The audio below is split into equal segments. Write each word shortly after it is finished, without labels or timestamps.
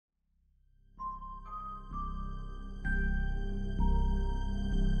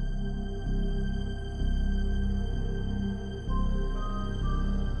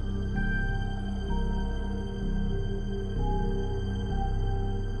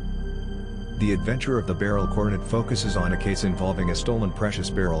The adventure of the Beryl Coronet focuses on a case involving a stolen precious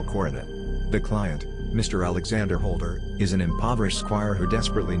Beryl Coronet. The client, Mr. Alexander Holder, is an impoverished squire who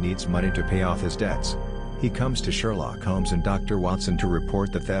desperately needs money to pay off his debts. He comes to Sherlock Holmes and Dr. Watson to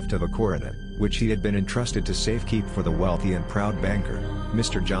report the theft of a coronet, which he had been entrusted to safekeep for the wealthy and proud banker,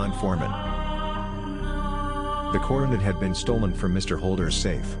 Mr. John Forman. The coronet had been stolen from Mr. Holder's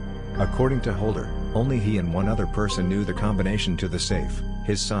safe. According to Holder, only he and one other person knew the combination to the safe,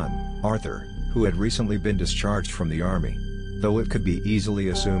 his son, Arthur, who had recently been discharged from the army. Though it could be easily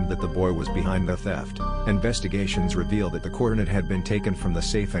assumed that the boy was behind the theft, investigations reveal that the coronet had been taken from the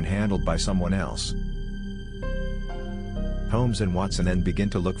safe and handled by someone else. Holmes and Watson then begin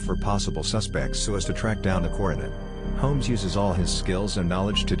to look for possible suspects so as to track down the coronet. Holmes uses all his skills and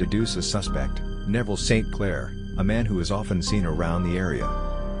knowledge to deduce a suspect, Neville St. Clair, a man who is often seen around the area.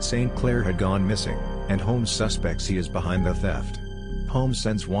 St. Clair had gone missing, and Holmes suspects he is behind the theft. Holmes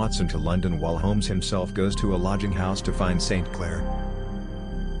sends Watson to London while Holmes himself goes to a lodging house to find St. Clair.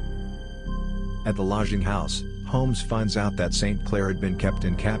 At the lodging house, Holmes finds out that St. Clair had been kept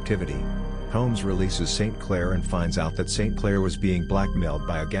in captivity. Holmes releases St. Clair and finds out that St. Clair was being blackmailed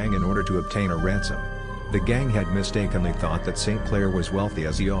by a gang in order to obtain a ransom. The gang had mistakenly thought that St. Clair was wealthy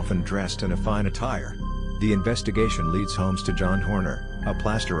as he often dressed in a fine attire. The investigation leads Holmes to John Horner, a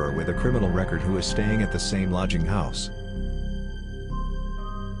plasterer with a criminal record who is staying at the same lodging house.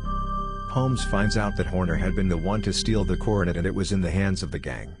 Holmes finds out that Horner had been the one to steal the coronet and it was in the hands of the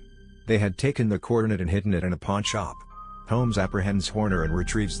gang. They had taken the coronet and hidden it in a pawn shop. Holmes apprehends Horner and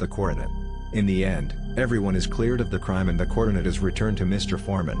retrieves the coronet. In the end, everyone is cleared of the crime and the coronet is returned to Mr.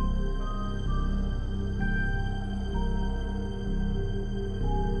 Forman.